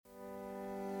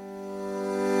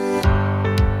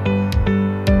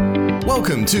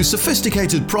Welcome to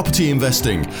Sophisticated Property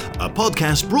Investing, a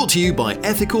podcast brought to you by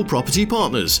Ethical Property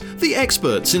Partners, the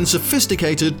experts in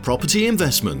sophisticated property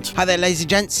investment. Hi there, ladies and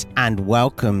gents, and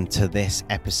welcome to this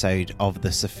episode of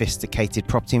the Sophisticated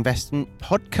Property Investment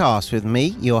Podcast with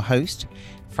me, your host,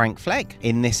 Frank Flegg.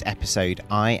 In this episode,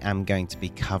 I am going to be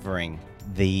covering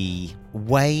the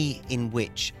way in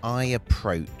which I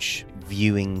approach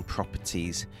viewing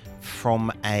properties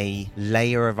from a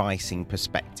layer of icing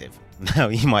perspective. Now,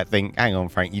 you might think, hang on,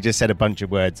 Frank, you just said a bunch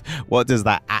of words. What does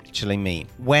that actually mean?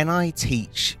 When I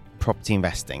teach property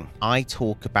investing, I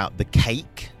talk about the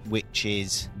cake, which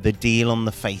is the deal on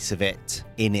the face of it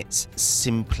in its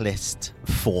simplest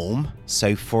form.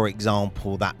 So, for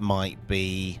example, that might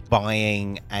be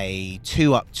buying a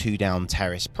 2-up, 2-down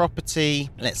terrace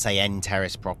property, let's say end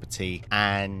terrace property,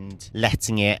 and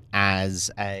letting it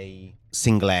as a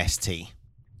single AST.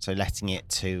 So letting it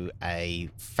to a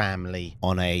family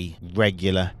on a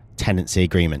regular tenancy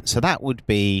agreement. So that would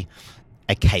be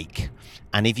a cake.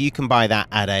 And if you can buy that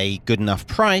at a good enough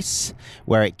price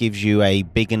where it gives you a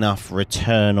big enough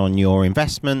return on your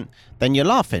investment, then you're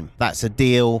laughing. That's a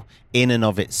deal in and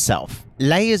of itself.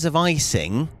 Layers of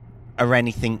icing are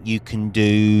anything you can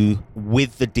do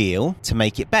with the deal to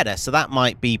make it better. So that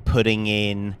might be putting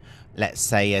in, let's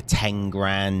say, a 10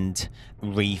 grand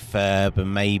refurb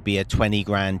and maybe a 20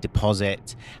 grand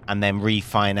deposit, and then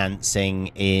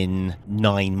refinancing in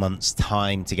 9 months'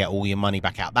 time to get all your money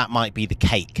back out. That might be the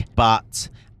cake. But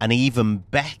an even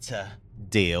better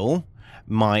deal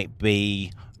might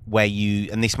be where you,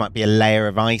 and this might be a layer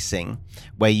of icing,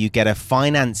 where you get a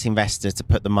finance investor to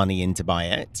put the money in to buy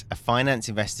it, a finance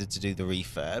investor to do the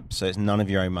refurb, so it's none of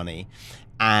your own money,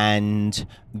 and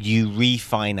you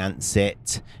refinance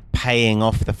it, paying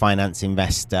off the finance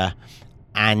investor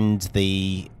and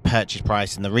the purchase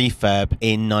price and the refurb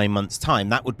in 9 months' time.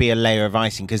 That would be a layer of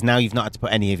icing, because now you've not had to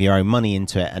put any of your own money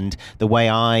into it. And the way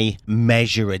I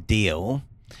measure a deal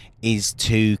is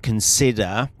to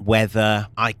consider whether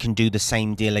I can do the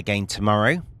same deal again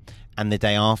tomorrow, and the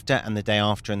day after, and the day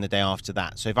after, and the day after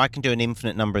that. So if I can do an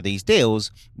infinite number of these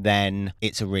deals, then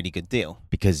it's a really good deal,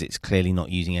 because it's clearly not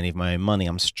using any of my own money.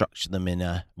 I'm structured them in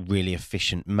a really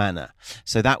efficient manner.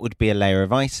 So that would be a layer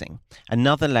of icing.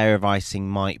 Another layer of icing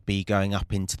might be going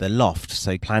up into the loft.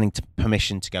 So planning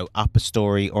permission to go up a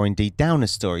story, or indeed down a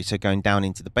story. So going down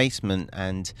into the basement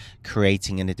and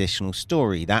creating an additional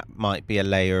story. That might be a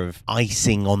layer of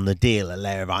icing on the deal, a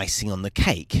layer of icing on the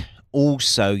cake.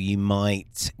 Also, you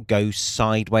might go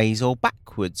sideways or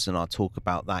backwards, and I'll talk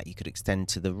about that. You could extend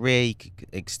to the rear, you could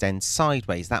extend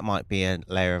sideways. That might be a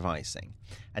layer of icing.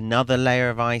 Another layer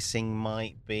of icing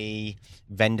might be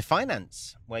vendor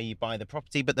finance, where you buy the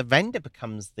property, but the vendor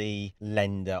becomes the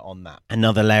lender on that.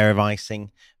 Another layer of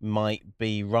icing might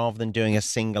be, rather than doing a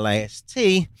single AST,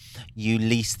 you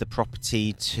lease the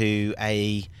property to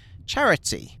a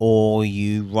charity, or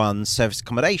you run service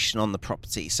accommodation on the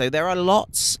property. So there are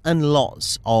lots and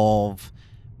lots of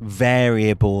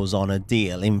variables on a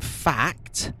deal. In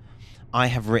fact, I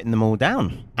have written them all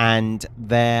down, and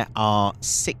there are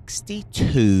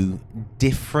 62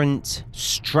 different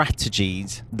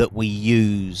strategies that we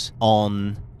use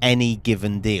on any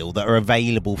given deal, that are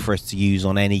available for us to use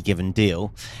on any given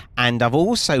deal. And I've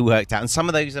also worked out, and some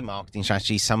of those are marketing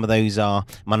strategies, some of those are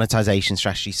monetization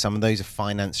strategies, some of those are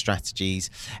finance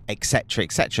strategies, etc.,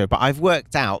 etc. But I've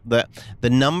worked out that the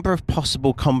number of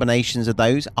possible combinations of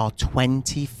those are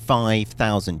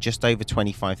 25,000, just over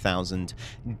 25,000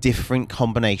 different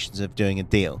combinations of doing a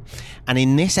deal. And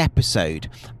in this episode,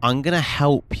 I'm going to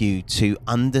help you to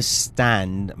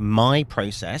understand my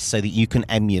process so that you can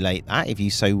emulate that if you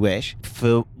so wish,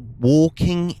 for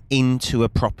walking into a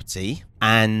property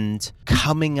and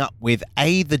coming up with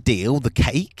A, the deal, the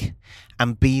cake,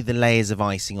 and B, the layers of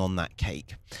icing on that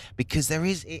cake. Because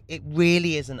it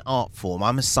really is an art form.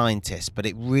 I'm a scientist, but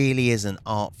it really is an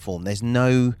art form. There's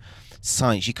no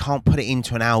science. You can't put it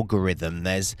into an algorithm.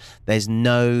 There's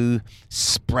no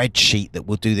spreadsheet that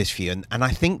will do this for you. And I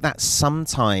think that's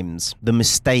sometimes the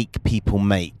mistake people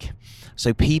make.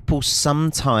 So people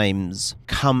sometimes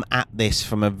come at this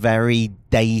from a very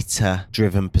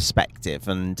data-driven perspective,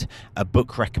 and a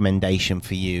book recommendation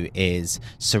for you is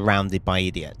Surrounded by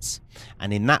Idiots.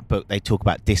 And in that book, they talk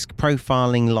about disc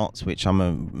profiling lots, which I'm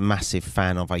a massive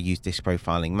fan of. I use disc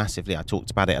profiling massively. I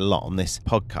talked about it a lot on this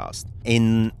podcast.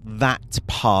 In that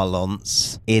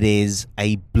parlance, it is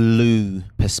a blue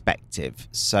perspective.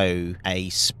 So a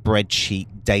spreadsheet,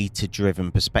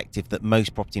 data-driven perspective that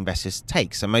most property investors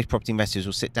take. So most property investors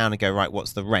will sit down and go, right,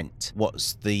 what's the rent?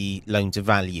 What's the loan to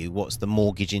value? What's the mortgage?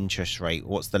 mortgage interest rate,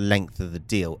 what's the length of the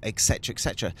deal, etc.,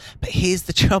 etc. But here's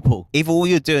the trouble. If all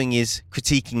you're doing is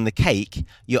critiquing the cake,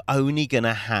 you're only going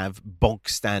to have bog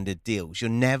standard deals. You're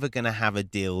never going to have a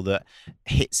deal that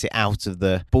hits it out of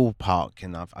the ballpark.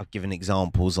 And I've given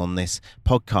examples on this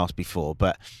podcast before,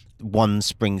 but one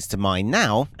springs to mind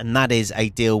now, and that is a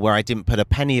deal where I didn't put a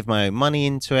penny of my own money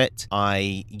into it.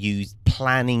 I used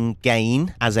planning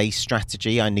gain as a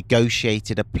strategy. I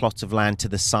negotiated a plot of land to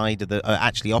the side of the,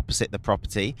 actually opposite the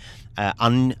property,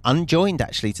 unjoined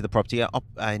actually to the property.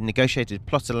 I negotiated a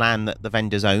plot of land that the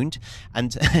vendors owned.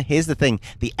 And here's the thing,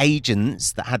 the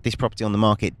agents that had this property on the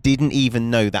market didn't even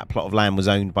know that plot of land was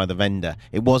owned by the vendor.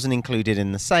 It wasn't included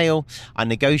in the sale. I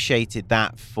negotiated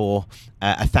that for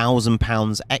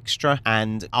 £1,000 extra,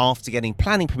 and after getting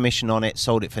planning permission on it,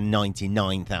 sold it for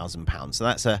 £99,000. So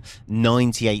that's a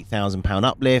 £98,000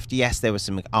 uplift. Yes, there were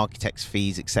some architect's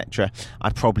fees, etc.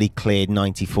 I probably cleared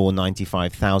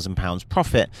 £95,000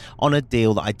 profit on a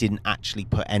deal that I didn't actually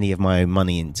put any of my own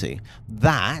money into.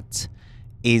 That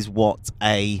is what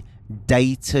a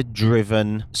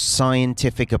data-driven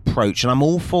scientific approach, and I'm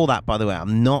all for that, by the way.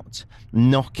 I'm not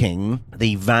knocking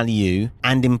the value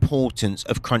and importance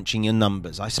of crunching your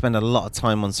numbers. I spend a lot of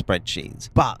time on spreadsheets.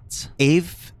 But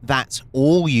if that's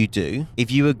all you do,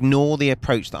 if you ignore the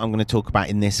approach that I'm going to talk about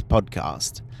in this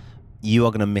podcast, you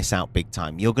are going to miss out big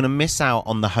time. You're going to miss out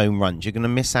on the home runs. You're going to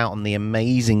miss out on the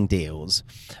amazing deals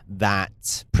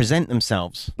that present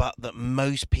themselves, but that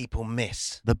most people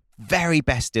miss. The very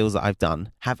best deals that I've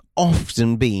done have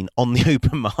often been on the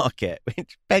open market,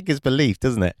 which beggars belief,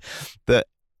 doesn't it? That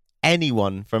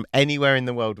anyone from anywhere in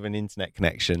the world with an internet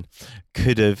connection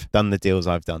could have done the deals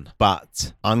I've done.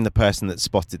 But I'm the person that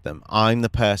spotted them. I'm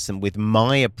the person with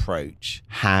my approach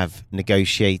have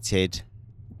negotiated,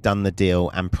 done the deal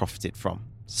and profited from.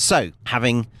 So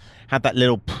having had that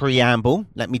little preamble,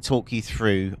 let me talk you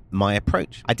through my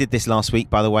approach. I did this last week,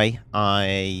 by the way.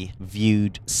 I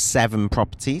viewed 7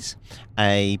 properties.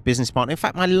 A business partner, in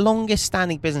fact, my longest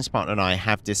standing business partner and I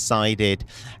have decided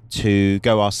to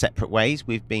go our separate ways.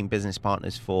 We've been business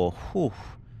partners for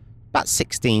about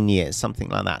 16 years, something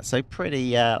like that. So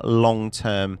pretty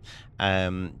long-term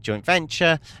joint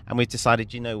venture. And we've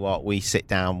decided, you know what, we sit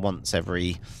down once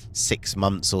every 6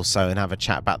 months or so and have a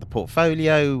chat about the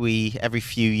portfolio. Every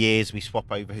few years we swap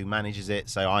over who manages it.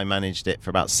 So I managed it for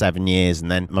about 7 years,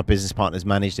 and then my business partners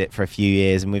managed it for a few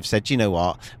years, and we've said, you know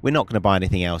what, we're not going to buy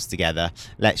anything else together.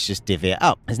 Let's just divvy it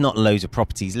up. There's not loads of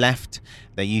properties left.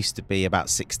 There used to be about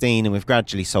 16, and we've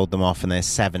gradually sold them off, and there's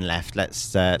 7 left.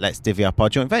 Let's divvy up our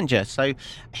joint venture. So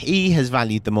he has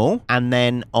valued them all, and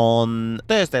then on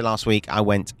Thursday last week I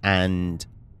went and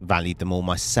valued them all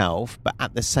myself, but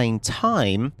at the same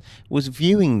time was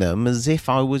viewing them as if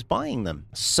I was buying them.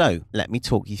 So let me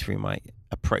talk you through my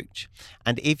approach.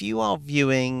 And if you are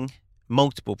viewing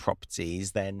multiple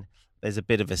properties, then there's a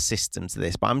bit of a system to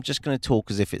this, but I'm just going to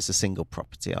talk as if it's a single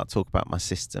property. I'll talk about my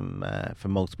system for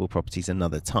multiple properties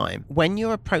another time. When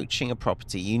you're approaching a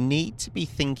property, you need to be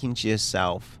thinking to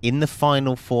yourself, in the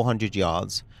final 400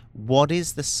 yards, what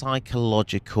is the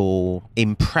psychological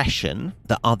impression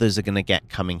that others are going to get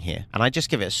coming here? And I just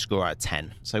give it a score out of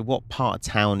 10. So what part of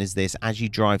town is this? As you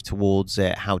drive towards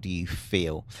it, how do you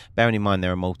feel? Bearing in mind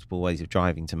there are multiple ways of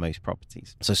driving to most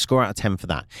properties. So score out of 10 for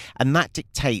that. And that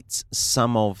dictates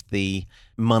some of the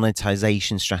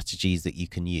monetization strategies that you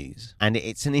can use. And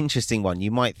it's an interesting one.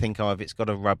 You might think, oh, if it's got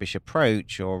a rubbish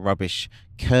approach or a rubbish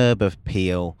curb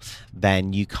appeal,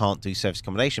 then you can't do service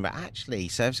accommodation. But actually,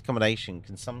 service accommodation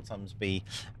can sometimes be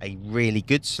a really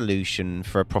good solution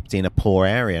for a property in a poor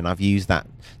area, and I've used that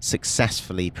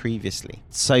successfully previously.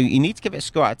 So you need to give it a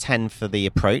score out of 10 for the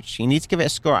approach. You need to give it a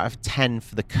score out of 10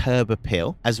 for the curb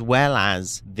appeal, as well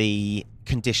as the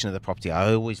condition of the property.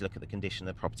 I always look at the condition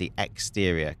of the property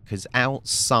exterior, because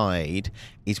outside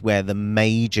is where the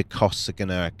major costs are going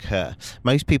to occur.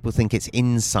 Most people think it's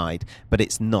inside, but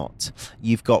it's not.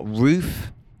 You've got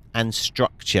roof and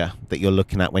structure that you're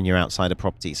looking at when you're outside a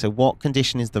property. So what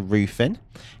condition is the roof in?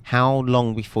 How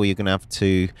long before you're going to have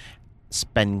to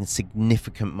spend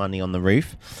significant money on the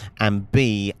roof? And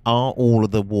B, are all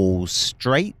of the walls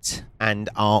straight and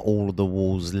are all of the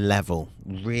walls level?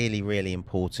 Really, really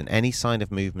important. Any sign of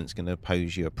movement is going to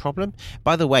pose you a problem.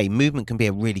 By the way, movement can be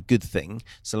a really good thing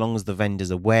so long as the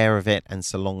vendor's aware of it and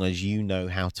so long as you know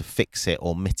how to fix it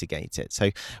or mitigate it. So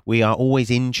we are always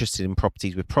interested in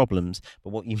properties with problems,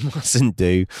 but what you mustn't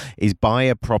do is buy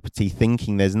a property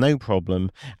thinking there's no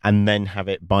problem and then have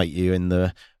it bite you in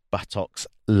the buttocks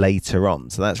later on.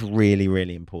 So that's really,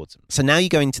 really important. So now you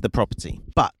go into the property.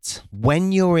 But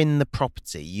when you're in the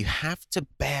property, you have to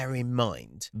bear in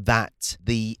mind that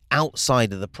the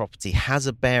outside of the property has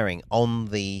a bearing on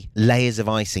the layers of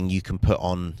icing you can put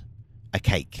on a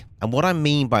cake. And what I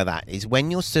mean by that is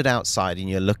when you're stood outside and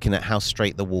you're looking at how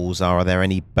straight the walls are there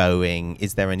any bowing?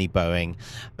 Is there any bowing?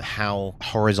 How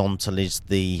horizontal is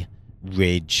the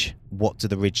ridge? What do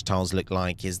the ridge tiles look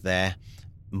like? Is there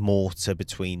mortar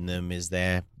between them? Is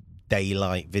there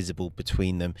daylight visible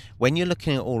between them? When you're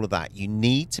looking at all of that, you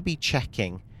need to be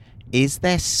checking, is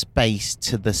there space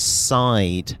to the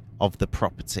side of the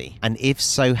property? And if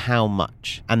so, how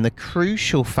much? And the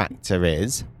crucial factor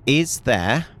is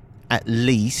there at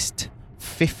least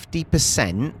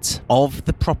 50% of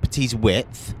the property's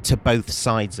width to both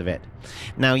sides of it?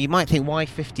 Now, you might think, why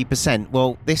 50%?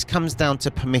 Well, this comes down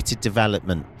to permitted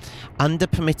development. Under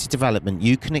permitted development,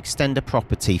 you can extend a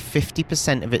property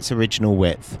 50% of its original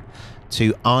width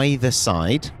to either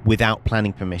side without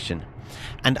planning permission.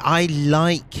 And I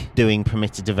like doing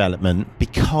permitted development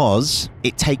because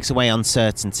it takes away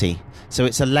uncertainty. So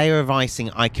it's a layer of icing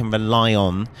I can rely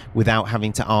on without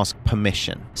having to ask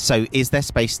permission. So is there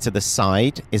space to the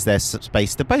side? Is there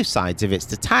space to both sides? If it's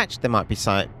detached, there might be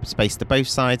space to both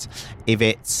sides. If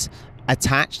it's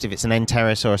attached, if it's an end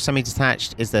terrace or a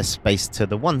semi-detached, is there space to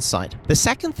the one side? The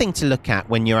second thing to look at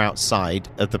when you're outside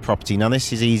of the property, now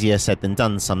this is easier said than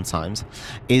done sometimes,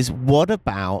 is what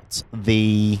about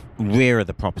the rear of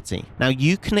the property? Now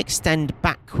you can extend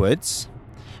backwards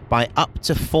by up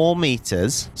to 4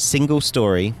 meters, single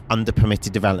story, under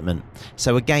permitted development.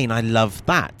 So again, I love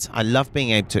that. I love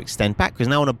being able to extend backwards.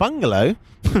 Now on a bungalow,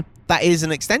 that is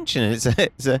an extension.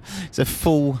 It's a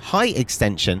full height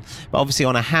extension. But obviously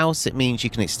on a house, it means you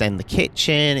can extend the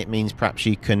kitchen. It means perhaps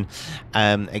you can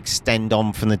extend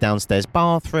on from the downstairs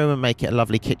bathroom and make it a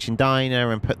lovely kitchen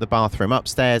diner and put the bathroom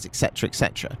upstairs, etc.,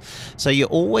 etc. So you're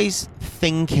always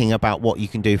thinking about what you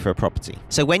can do for a property.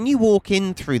 So when you walk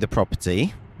in through the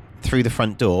property, through the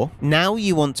front door, now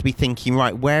you want to be thinking,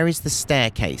 right, where is the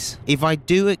staircase? If I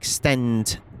do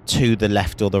extend to the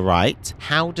left or the right,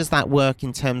 how does that work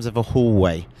in terms of a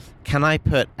hallway? Can I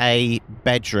put a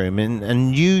bedroom?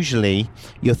 And usually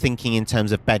you're thinking in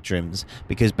terms of bedrooms,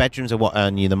 because bedrooms are what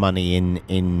earn you the money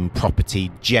in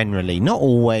property generally. Not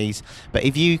always, but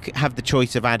if you have the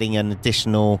choice of adding an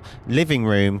additional living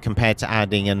room compared to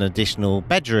adding an additional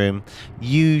bedroom,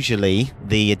 usually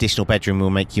the additional bedroom will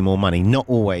make you more money. Not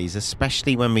always,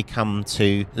 especially when we come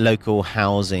to local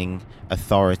housing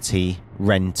authority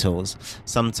rentals.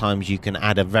 Sometimes you can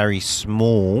add a very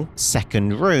small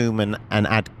second room and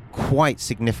add quite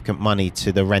significant money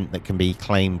to the rent that can be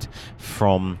claimed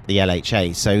from the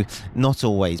LHA. So not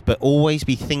always, but always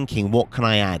be thinking, what can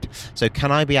I add? So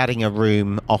can I be adding a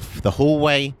room off the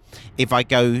hallway? If I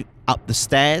go up the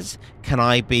stairs, can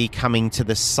I be coming to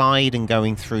the side and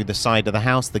going through the side of the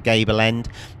house, the gable end,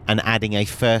 and adding a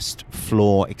first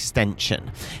floor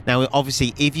extension? Now,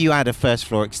 obviously, if you add a first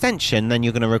floor extension, then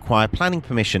you're going to require planning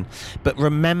permission. But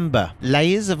remember,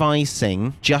 layers of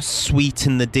icing just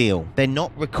sweeten the deal. They're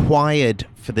not required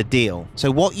for the deal.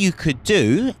 So what you could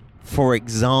do, for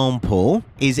example,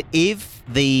 is if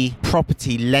the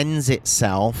property lends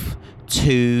itself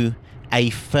to a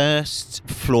first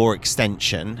floor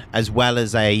extension as well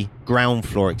as a ground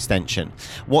floor extension,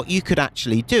 what you could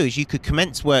actually do is you could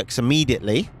commence works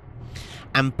immediately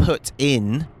and put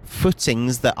in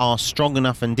footings that are strong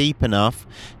enough and deep enough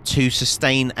to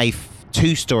sustain a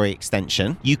two-story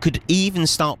extension. You could even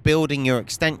start building your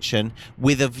extension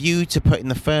with a view to putting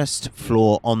the first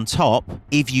floor on top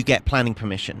if you get planning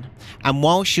permission. And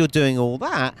whilst you're doing all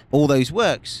that, all those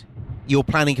works, your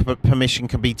planning permission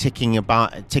can be ticking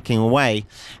away,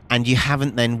 and you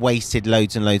haven't then wasted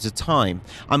loads and loads of time.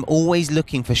 I'm always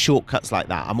looking for shortcuts like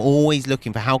that. I'm always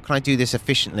looking for, how can I do this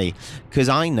efficiently? Because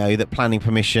I know that planning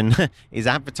permission is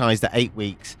advertised at 8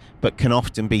 weeks, but can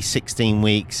often be 16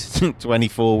 weeks,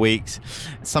 24 weeks,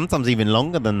 sometimes even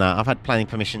longer than that. I've had planning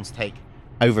permissions take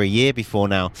over a year before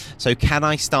now. So can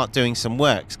I start doing some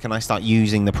works? Can I start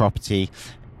using the property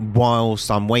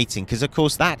whilst I'm waiting? Because of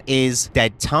course that is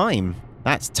dead time.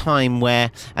 That's time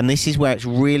where, and this is where it's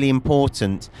really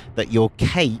important that your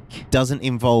cake doesn't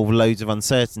involve loads of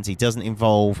uncertainty, doesn't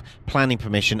involve planning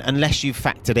permission, unless you've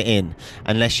factored it in,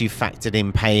 unless you've factored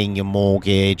in paying your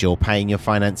mortgage or paying your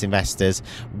finance investors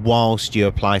whilst you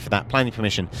apply for that planning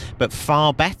permission. But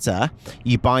far better,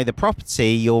 you buy the property,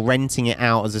 you're renting it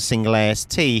out as a single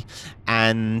AST,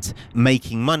 and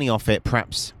making money off it,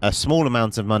 perhaps a small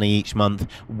amount of money each month,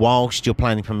 whilst your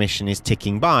planning permission is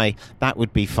ticking by, that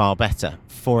would be far better,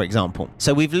 for example.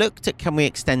 So we've looked at, can we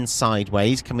extend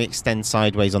sideways? Can we extend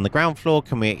sideways on the ground floor?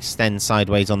 Can we extend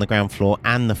sideways on the ground floor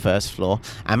and the first floor,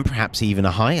 and perhaps even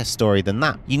a higher story than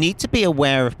that? You need to be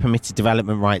aware of permitted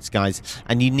development rights, guys,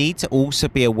 and you need to also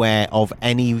be aware of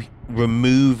any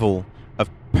removal of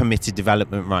permitted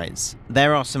development rights.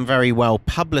 There are some very well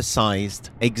publicized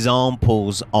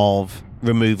examples of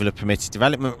removal of permitted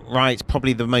development rights.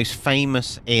 Probably the most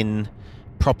famous in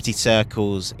property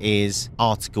circles is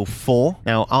Article 4.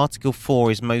 Now, Article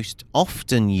 4 is most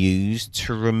often used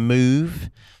to remove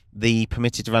the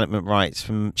permitted development rights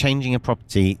from changing a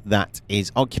property that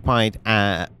is occupied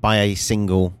by a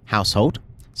single household.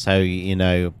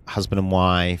 So, husband and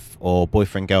wife, or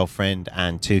boyfriend, girlfriend,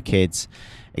 and 2 kids,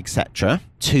 etc.,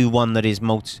 to one that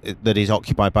is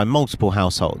occupied by multiple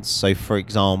households. So, for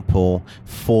example,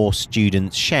 4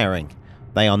 students sharing.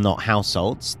 They are not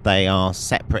households. They are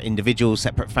separate individuals,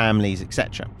 separate families,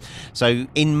 etc. So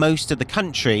in most of the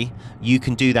country, you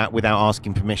can do that without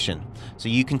asking permission. So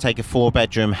you can take a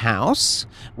 4-bedroom house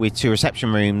with 2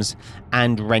 reception rooms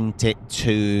and rent it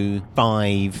to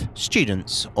 5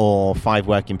 students or 5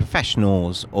 working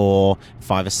professionals or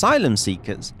 5 asylum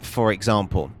seekers, for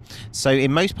example. So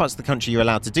in most parts of the country, you're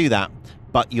allowed to do that,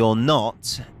 but you're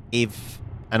not if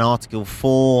an Article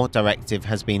 4 directive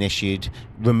has been issued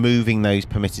removing those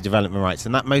permitted development rights,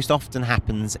 and that most often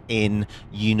happens in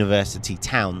university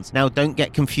towns. Now, don't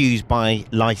get confused by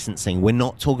licensing. We're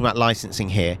not talking about licensing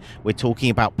here. We're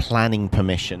talking about planning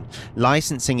permission.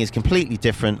 Licensing is completely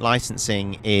different.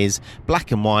 Licensing is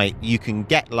black and white. You can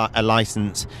get a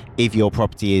license if your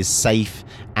property is safe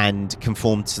and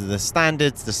conform to the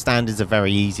standards. The standards are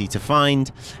very easy to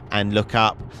find and look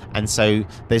up, and so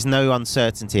there's no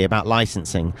uncertainty about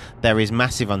licensing. There is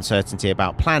massive uncertainty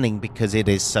about planning because it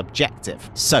is subjective.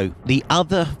 So the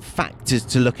other factors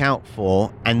to look out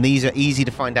for, and these are easy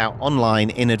to find out online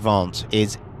in advance,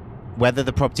 is whether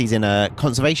the property's in a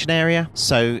conservation area.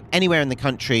 So anywhere in the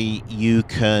country, you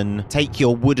can take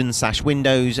your wooden sash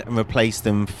windows and replace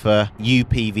them for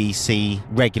UPVC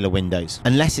regular windows,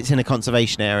 unless it's in a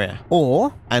conservation area,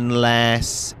 or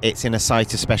unless it's in a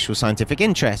site of special scientific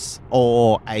interest,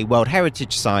 or a World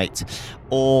Heritage site,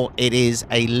 or it is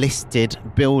a listed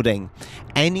building.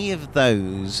 Any of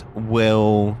those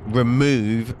will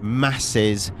remove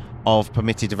masses of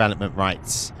permitted development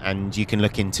rights, and you can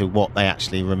look into what they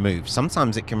actually remove.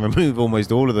 Sometimes it can remove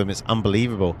almost all of them. It's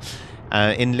unbelievable.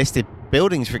 In listed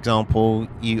buildings, for example,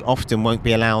 you often won't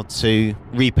be allowed to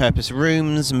repurpose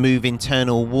rooms, move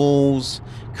internal walls,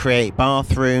 create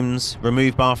bathrooms,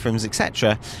 remove bathrooms,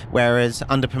 etc. Whereas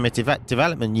under permitted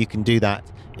development, you can do that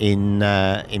in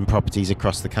properties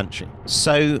across the country.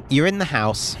 So you're in the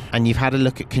house and you've had a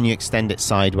look at, can you extend it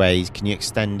sideways? Can you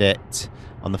extend it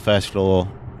on the first floor,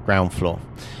 ground floor?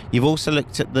 You've also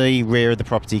looked at the rear of the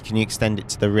property. Can you extend it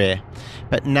to the rear?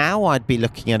 But now I'd be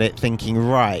looking at it thinking,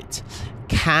 right,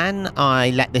 can I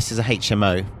let this as a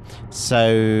HMO?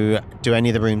 So do any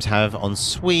of the rooms have en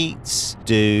suites?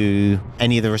 Do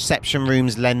any of the reception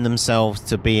rooms lend themselves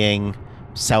to being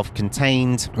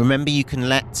self-contained? Remember, you can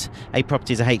let a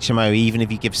property as a HMO even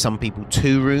if you give some people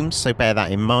 2 rooms, so bear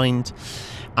that in mind.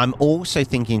 I'm also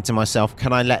thinking to myself,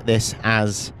 can I let this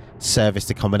as serviced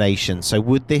accommodation? So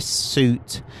would this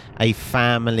suit a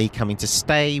family coming to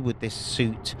stay? Would this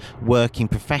suit working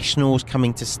professionals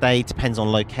coming to stay? Depends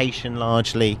on location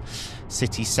largely.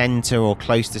 City centre or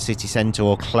close to city centre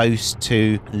or close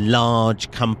to large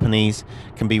companies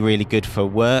can be really good for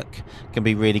work, can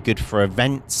be really good for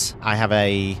events. I have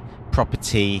a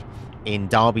property in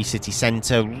Derby city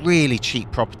centre, really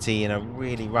cheap property in a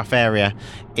really rough area.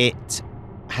 It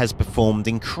has performed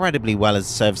incredibly well as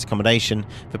a service accommodation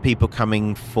for people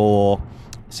coming for,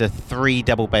 it's a 3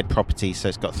 double bed property, so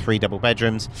it's got 3 double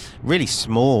bedrooms, really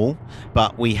small,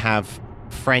 but we have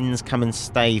friends come and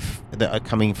stay that are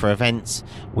coming for events.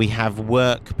 We have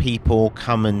work people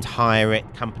come and hire it,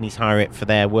 companies hire it for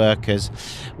their workers.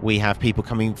 We have people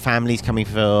coming, families coming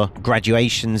for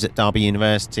graduations at Derby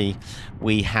University.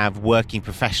 We have working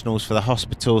professionals for the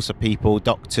hospital, so people,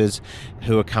 doctors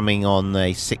who are coming on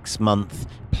a 6-month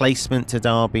placement to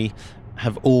Derby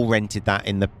have all rented that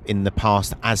in the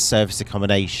past as service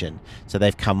accommodation. So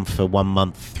they've come for 1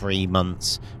 month, 3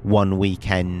 months, 1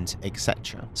 weekend,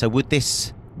 etc. So would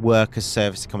this work as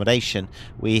service accommodation?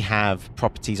 We have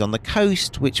properties on the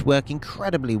coast which work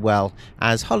incredibly well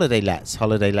as holiday lets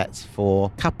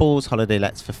for couples, holiday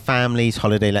lets for families,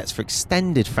 holiday lets for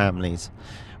extended families.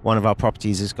 one of our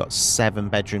properties has got 7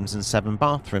 bedrooms and 7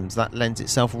 bathrooms. That lends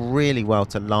itself really well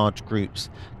to large groups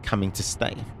coming to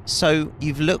stay. So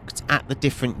you've looked at the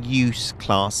different use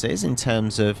classes in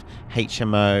terms of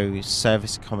HMO,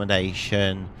 service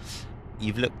accommodation.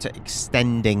 You've looked at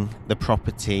extending the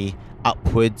property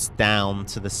upwards, down,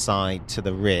 to the side, to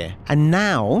the rear. And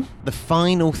now the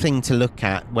final thing to look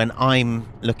at when I'm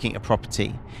looking at a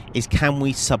property is, can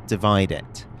we subdivide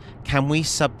it? Can we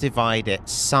subdivide it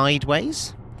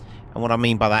sideways? And what I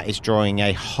mean by that is drawing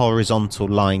a horizontal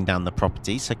line down the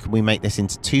property. So can we make this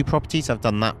into 2 properties? I've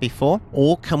done that before.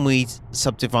 Or can we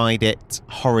subdivide it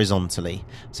horizontally?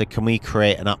 So can we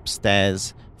create an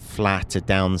upstairs flat, a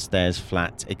downstairs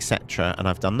flat, etc.? And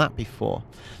I've done that before.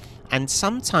 And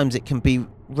sometimes it can be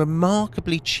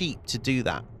remarkably cheap to do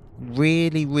that.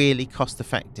 Really, really cost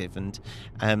effective, and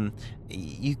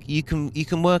you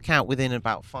can work out within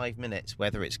about 5 minutes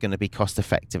whether it's going to be cost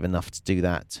effective enough to do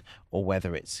that, or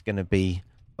whether it's going to be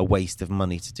a waste of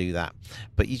money to do that.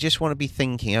 But you just want to be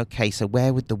thinking, okay, so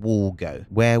where would the wall go?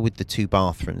 Where would the 2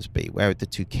 bathrooms be? Where would the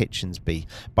 2 kitchens be?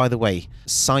 By the way,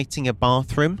 siting a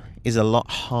bathroom is a lot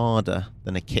harder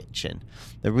than a kitchen.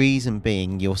 The reason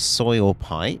being, your soil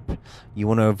pipe, you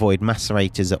want to avoid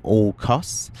macerators at all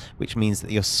costs, which means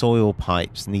that your soil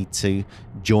pipes need to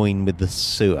join with the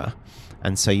sewer.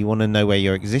 And so you want to know where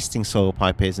your existing soil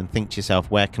pipe is and think to yourself,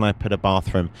 where can I put a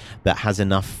bathroom that has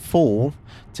enough fall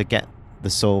to get the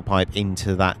soil pipe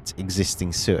into that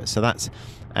existing sewer? So that's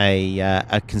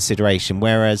a consideration.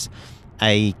 Whereas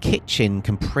a kitchen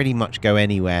can pretty much go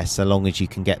anywhere so long as you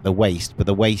can get the waste. But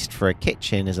the waste for a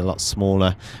kitchen is a lot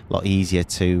smaller, a lot easier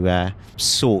to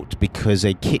sort, because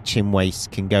a kitchen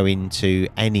waste can go into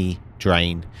any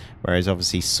drain, whereas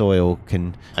obviously soil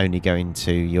can only go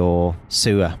into your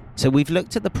sewer. So we've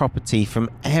looked at the property from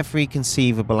every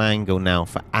conceivable angle now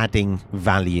for adding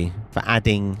value, for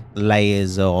adding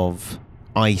layers of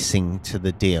icing to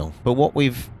the deal. But what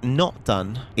we've not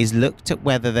done is looked at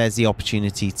whether there's the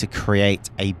opportunity to create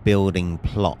a building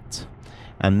plot.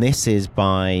 And this is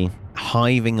by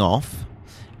hiving off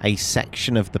a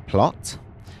section of the plot,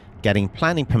 getting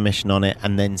planning permission on it,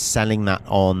 and then selling that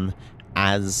on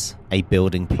as a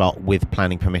building plot with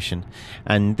planning permission.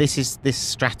 And this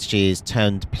strategy is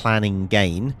termed planning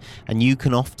gain, and you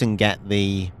can often get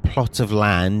the plot of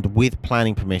land with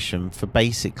planning permission for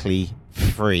basically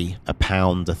free,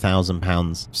 £1,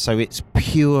 £1,000. So it's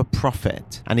pure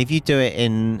profit. And if you do it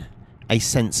in a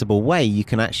sensible way, you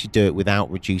can actually do it without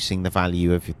reducing the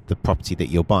value of the property that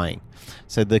you're buying.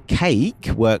 So the cake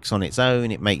works on its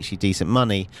own, it makes you decent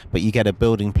money, but you get a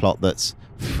building plot that's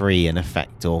free in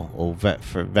effect, or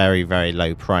for a very, very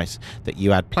low price that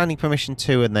you add planning permission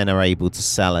to, and then are able to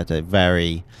sell at a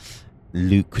very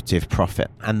lucrative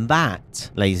profit. And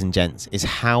that, ladies and gents, is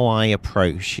how I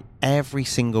approach every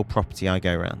single property I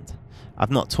go around. I've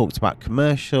not talked about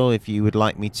commercial. If you would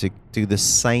like me to do the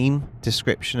same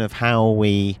description of how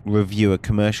we review a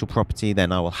commercial property,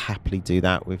 then I will happily do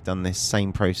that. We've done this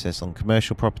same process on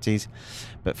commercial properties.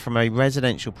 But from a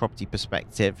residential property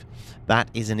perspective, that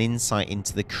is an insight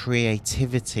into the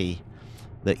creativity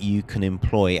that you can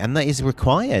employ, and that is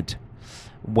required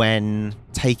when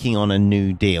taking on a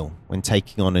new deal, when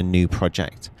taking on a new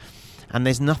project. And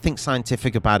there's nothing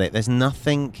scientific about it. There's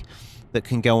nothing that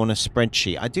can go on a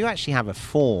spreadsheet. I do actually have a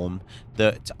form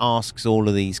that asks all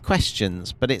of these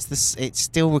questions, but it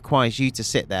still requires you to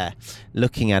sit there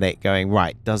looking at it going,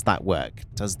 right, does that work?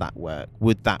 Does that work?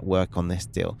 Would that work on this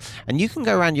deal? And you can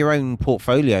go around your own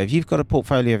portfolio. If you've got a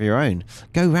portfolio of your own,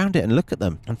 go around it and look at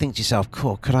them and think to yourself,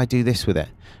 cool, could I do this with it?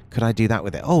 Could I do that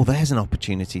with it? Oh, there's an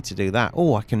opportunity to do that.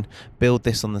 Oh, I can build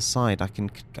this on the side. I can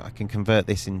convert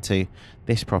this into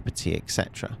this property,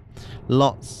 etc.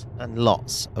 Lots and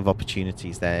lots of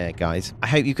opportunities there, guys. I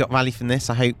hope you've got value from this.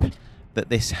 I hope that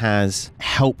this has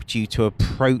helped you to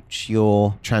approach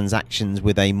your transactions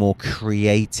with a more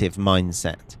creative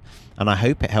mindset. And I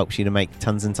hope it helps you to make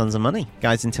tons and tons of money.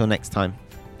 Guys, until next time.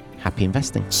 Happy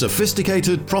investing.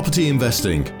 Sophisticated Property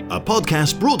Investing, a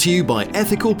podcast brought to you by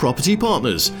Ethical Property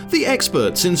Partners, the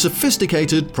experts in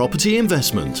sophisticated property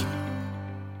investment.